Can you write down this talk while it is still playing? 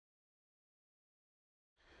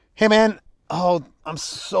Hey man, oh, I'm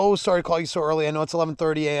so sorry to call you so early. I know it's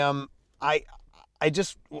 11:30 a.m. I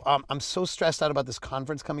just I'm so stressed out about this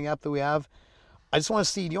conference coming up that we have. I just want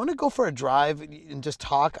to see, do you want to go for a drive and just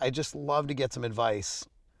talk? I just love to get some advice.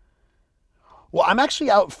 Well, I'm actually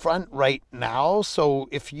out front right now, so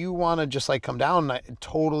if you want to just like come down, I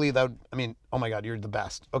mean, oh my God, you're the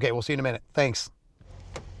best. Okay, we'll see you in a minute. Thanks.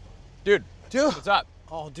 Dude, Dude. what's up?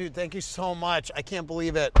 Oh, dude, thank you so much. I can't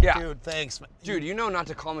believe it. Yeah. Dude, thanks. Dude, you know not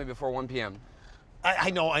to call me before 1 p.m.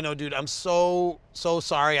 I know, dude. I'm so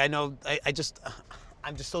sorry. I know.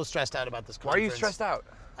 I'm just so stressed out about this Why conference. are you stressed out?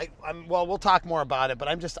 Well, we'll talk more about it, but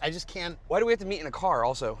I just can't. Why do we have to meet in a car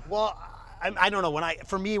also? Well, I don't know. When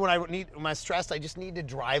I'm stressed, I just need to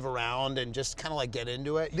drive around and just kind of like get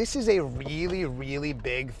into it. This is a really, really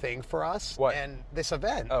big thing for us. What? And this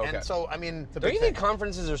event. Oh, okay. And so, I mean, it's a Don't big you thing. think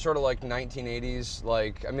conferences are sort of like 1980s?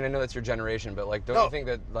 Like, I mean, I know that's your generation, but like, don't No, you think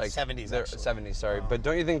that like 70s actually. 70s, sorry. But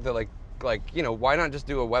don't you think that like, you know, why not just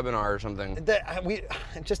do a webinar or something?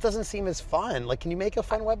 It just doesn't seem as fun. Like, can you make a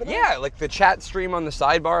fun webinar? Yeah, like the chat stream on the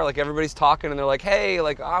sidebar, like everybody's talking and they're like, hey,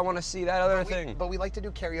 like I want to see that other thing. But we like to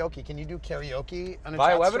do karaoke. Can you do karaoke on a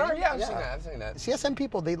By a chat webinar? stream? Yeah, I've seen that. CSM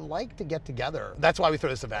people, they like to get together. That's why we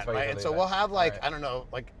throw this event, why you right? throw And the so event. we'll have like, Right. I don't know,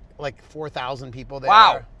 like 4,000 people there.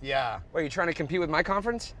 Wow. Yeah. Wait, you trying to compete with my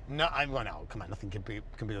conference? No, no, come on, nothing can be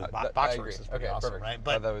with I Boxworks. agree. Is pretty Okay, awesome, perfect. right?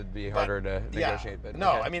 Thought that would be harder to negotiate, but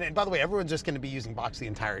no, okay. I mean, and by the way, everyone's just going to be using Box the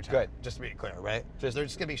entire time. Good. Just to be clear, right? They're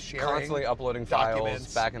just going to be sharing Constantly uploading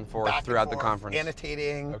documents files back and forth throughout the conference.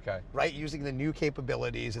 Annotating. Okay. Right, using the new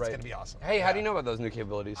capabilities. It's going to be awesome. Hey, how do you know about those new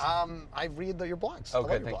capabilities? I read your blogs. I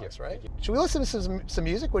Okay, love your thank you. blogs, right? Thank you. Should we listen to some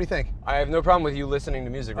music? What do you think? I have no problem with you listening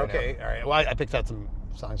to music right now. Okay, all right. Well, I picked out some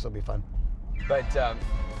songs, so it'll be fun. But,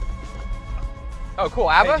 oh, cool.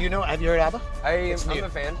 ABBA? Hey, have you heard ABBA? I'm a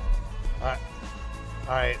fan. All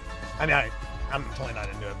right. I mean, I'm totally not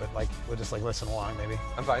into it, but like, we'll just like listen along, maybe.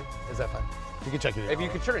 I'm fine. Is that fun? You can check it out. If you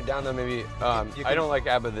could turn it down, though, maybe. you I can- don't like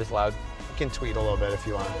ABBA this loud. You can tweet a little bit if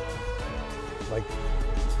you want. Like,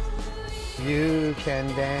 you can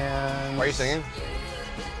dance. Why are you singing?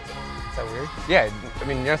 Is that weird? Yeah, I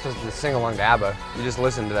mean, you're not supposed to sing along to ABBA. You just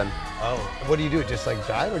listen to them. Oh, what do you do? Just like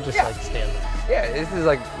jive or just Yeah. like stand there? Yeah, this is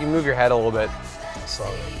like, you move your head a little bit.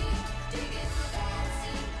 Slowly.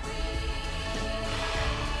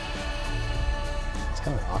 It's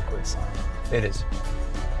kind of an awkward song. It is.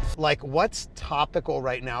 Like, what's topical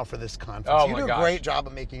right now for this conference? Oh you my do a gosh. great job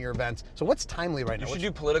of making your events. So what's timely right You now? should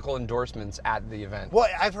do political endorsements at the event. Well,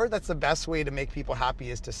 I've heard that's the best way to make people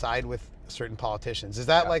happy is to side with certain politicians. Is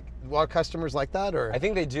that like, well, customers like that, or? I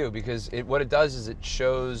think they do, because what it does is it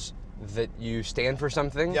shows that you stand for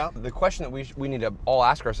something. Yeah. The question that we need to all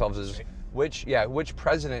ask ourselves is, which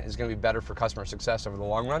president is going to be better for customer success over the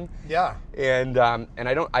long run? Yeah. And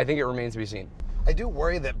I think it remains to be seen. I do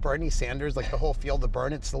worry that Bernie Sanders, like the whole feel the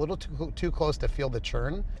burn, it's a little too close to feel the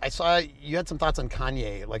churn. I saw you had some thoughts on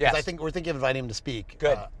Kanye, like 'cause Yes. I think we're thinking of inviting him to speak.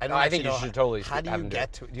 Good. I don't I actually think you know should totally. How do have you him do get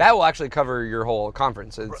it. to it? That will actually cover your whole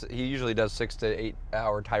conference. He usually does 6 to 8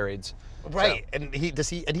 hour tirades. Right, So, and he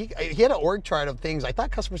had an org chart of things. I thought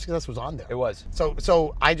customer success was on there. it was. So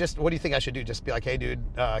what do you think I should do? Just be like, hey, dude,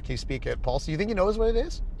 can you speak at Pulse? Do you think he knows what it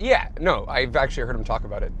is? Yeah. No, I've actually heard him talk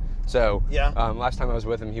about it. So Yeah. last time I was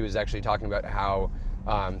with him, he was actually talking about how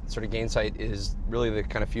sort of Gainsight is really the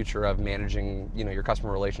kind of future of managing, your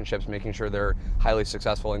customer relationships, making sure they're highly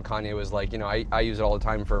successful. And Kanye was like, I use it all the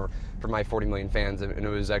time for my 40 million fans, and it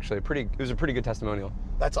was actually a pretty good testimonial.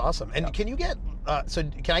 That's awesome. And can you get?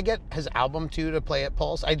 Can I get his album too to play at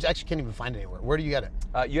Pulse? I actually can't even find it anywhere. Where do you get it?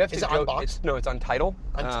 You have Is to it go. on Box? It's on Tidal.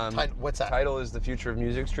 What's that? Tidal is the future of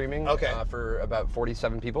music streaming. Okay. For about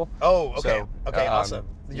 47 people. Oh, okay. So, Okay, awesome.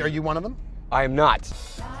 Are you one of them? I am not.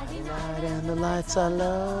 Night and the lights are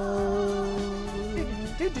low.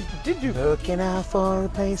 Looking out for a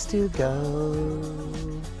place to go.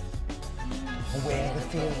 Where we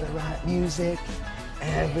feel the right music.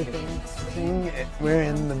 Everything. We're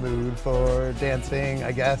in the mood for dancing,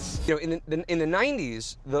 I guess. In the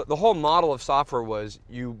 90s, the whole model of software was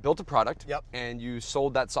you built a product. Yep. And you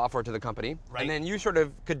sold that software to the company. Right. And then you sort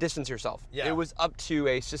of could distance yourself. Yeah. It was up to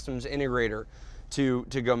a systems integrator to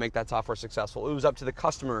go make that software successful. It was up to the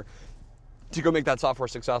customer to go make that software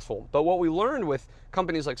successful. But what we learned with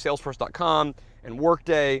companies like Salesforce.com and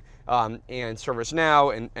Workday and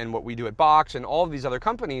ServiceNow and what we do at Box and all of these other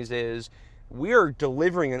companies is we are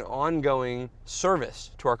delivering an ongoing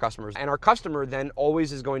service to our customers, and our customer then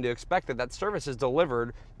always is going to expect that that service is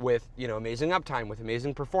delivered with, you know, amazing uptime, with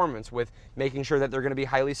amazing performance, with making sure that they're going to be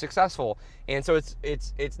highly successful. And so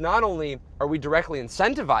it's not only are we directly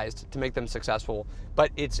incentivized to make them successful, but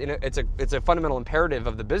it's a fundamental imperative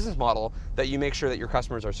of the business model that you make sure that your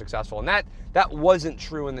customers are successful. And that wasn't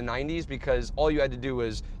true in the 90s, because all you had to do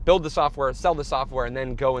was build the software, sell the software, and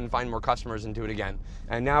then go and find more customers and do it again.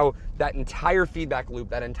 And now that entire feedback loop,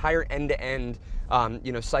 that entire end-to-end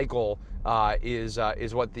cycle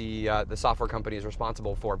is what the software company is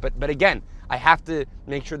responsible for. But again, I have to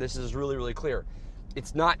make sure this is really, really clear.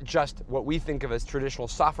 It's not just what we think of as traditional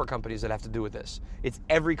software companies that have to do with this. It's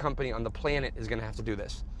every company on the planet is going to have to do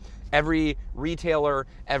this. Every retailer,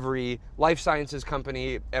 every life sciences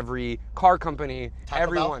company, every car company,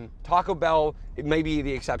 everyone. Taco Bell, it may be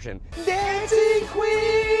the exception. Dancing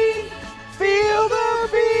Queen, feel the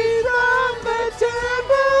beat from the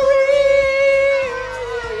tambourine.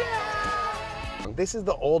 This is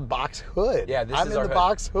the old box hood. Yeah, this I'm is in our the hood.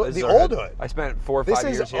 box hood, This the is our old hood. I spent 4 or 5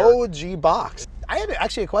 years This here. is OG box. I had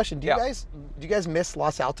actually a question. Do you guys miss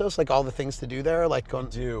Los Altos? Like all the things to do there? Like going.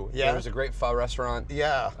 Yeah. There's a great pho restaurant.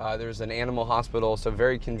 Yeah. There's an animal hospital, so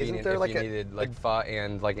very convenient if you needed like pho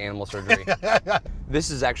and like animal surgery.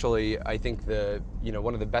 This is actually, I think,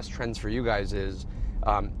 one of the best trends for you guys is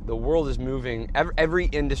the world is moving. Every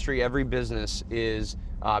industry, every business is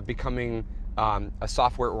becoming a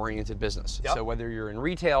software-oriented business. Yep. So whether you're in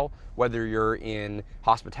retail, whether you're in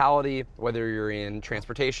hospitality, whether you're in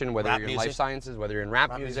transportation, whether you're in life sciences, whether you're in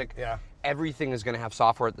rap music, everything is going to have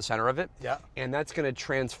software at the center of it. Yeah. And that's going to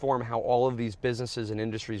transform how all of these businesses and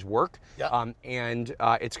industries work. Yeah. And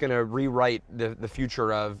it's going to rewrite the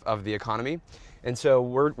future of the economy. And so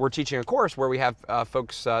we're teaching a course where we have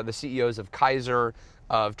folks, the CEOs of Kaiser,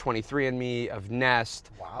 of 23andMe, of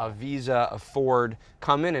Nest, of Visa, of Ford,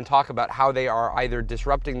 come in and talk about how they are either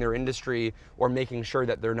disrupting their industry or making sure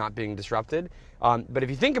that they're not being disrupted. But if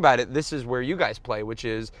you think about it, this is where you guys play, which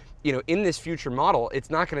is, in this future model, it's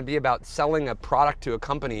not going to be about selling a product to a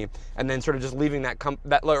company and then sort of just leaving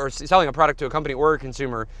or selling a product to a company or a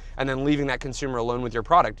consumer and then leaving that consumer alone with your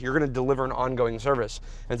product. You're going to deliver an ongoing service.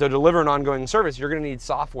 And so to deliver an ongoing service, you're going to need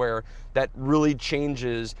software that really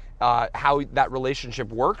changes how that relationship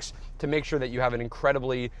works to make sure that you have an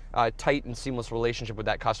incredibly tight and seamless relationship with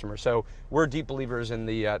that customer. So we're deep believers in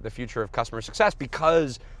the future of customer success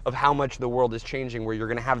because of how much the world is changing, where you're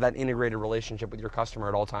going to have that integrated relationship with your customer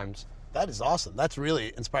at all times. That is awesome. That's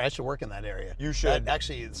really inspiring. I should work in that area. You should. That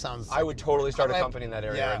actually, it sounds. I would totally start a company in that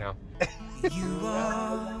area right now. You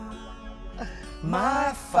are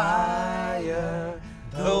my fire,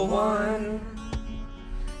 the one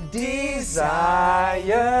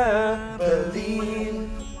desire. Believe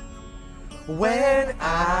when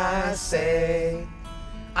I say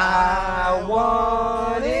I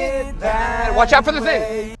want it that Watch out for the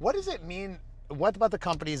thing. What does it mean? What about the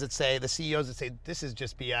companies that say, the CEOs that say, this is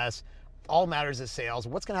just BS, all matters is sales?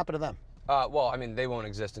 What's going to happen to them? Well, I mean, they won't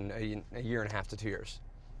exist in a year and a half to 2 years.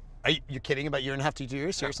 Are you kidding about a year and a half to 2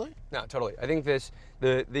 years? Seriously? No, totally. I think these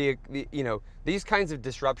kinds of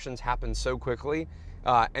disruptions happen so quickly,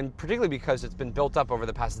 and particularly because it's been built up over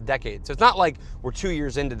the past decade. So it's not like we're 2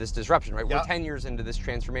 years into this disruption, right? We're 10 years into this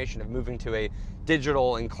transformation of moving to a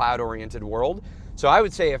digital and cloud-oriented world. So I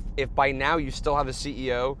would say if by now you still have a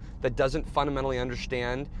CEO that doesn't fundamentally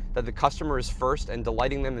understand that the customer is first and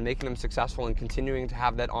delighting them and making them successful and continuing to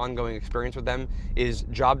have that ongoing experience with them is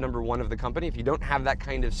job number one of the company. If you don't have that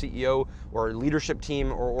kind of CEO or leadership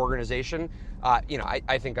team or organization, I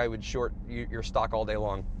think I would short your stock all day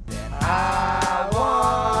long. I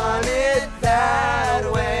want it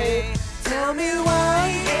that way. Tell me why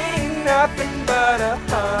ain't nothing but a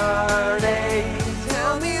heartache.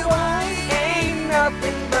 Tell me why ain't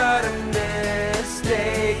nothing but a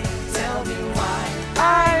mistake. Tell me why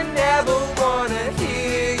I never wanna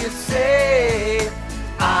hear you say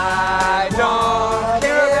I don't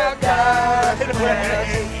care that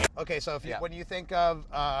way. Okay, so when you think of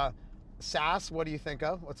SaaS, what do you think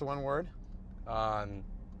of? What's the one word?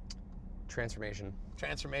 Transformation.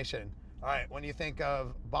 Transformation. All right, when you think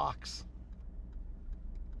of box?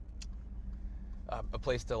 A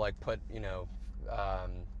place to like put,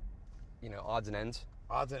 odds and ends.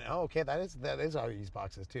 Odds and okay, that is how you use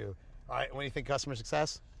boxes too. All right, when you think customer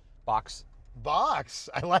success? Box. Box.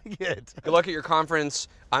 I like it. Good luck at your conference.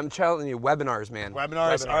 I'm telling you, webinars, man.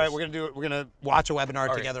 Webinars. All right, we're gonna do it. We're gonna watch a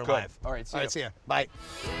webinar together good. live. All right, see ya. Bye.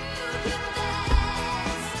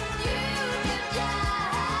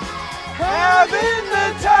 Having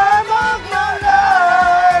the time of my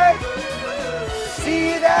life.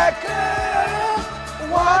 See that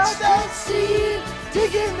girl, watch that sea.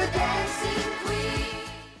 digging the dance